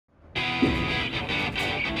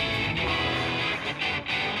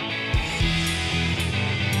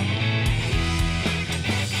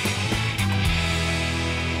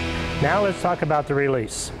Now let's talk about the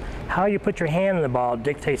release. How you put your hand in the ball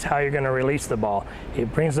dictates how you're going to release the ball.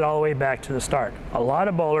 It brings it all the way back to the start. A lot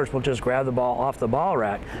of bowlers will just grab the ball off the ball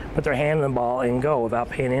rack, put their hand in the ball and go without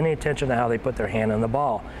paying any attention to how they put their hand in the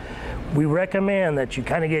ball. We recommend that you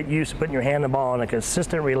kind of get used to putting your hand in the ball in a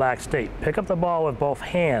consistent, relaxed state. Pick up the ball with both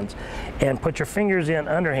hands and put your fingers in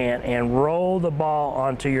underhand and roll the ball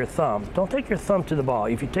onto your thumb. Don't take your thumb to the ball.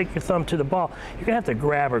 If you take your thumb to the ball, you're going to have to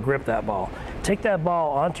grab or grip that ball. Take that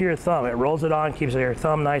ball onto your thumb. It rolls it on, keeps your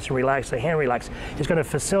thumb nice and relaxed, the hand relaxed. It's going to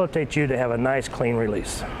facilitate you to have a nice, clean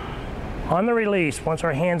release. On the release, once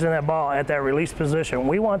our hand's in that ball at that release position,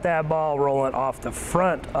 we want that ball rolling off the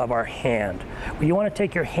front of our hand. You want to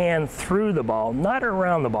take your hand through the ball, not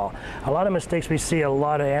around the ball. A lot of mistakes we see a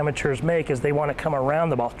lot of amateurs make is they want to come around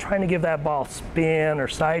the ball, trying to give that ball spin or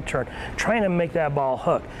side turn, trying to make that ball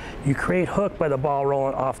hook. You create hook by the ball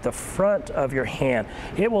rolling off the front of your hand.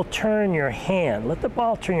 It will turn your hand. Let the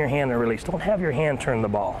ball turn your hand and release. Don't have your hand turn the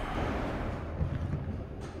ball.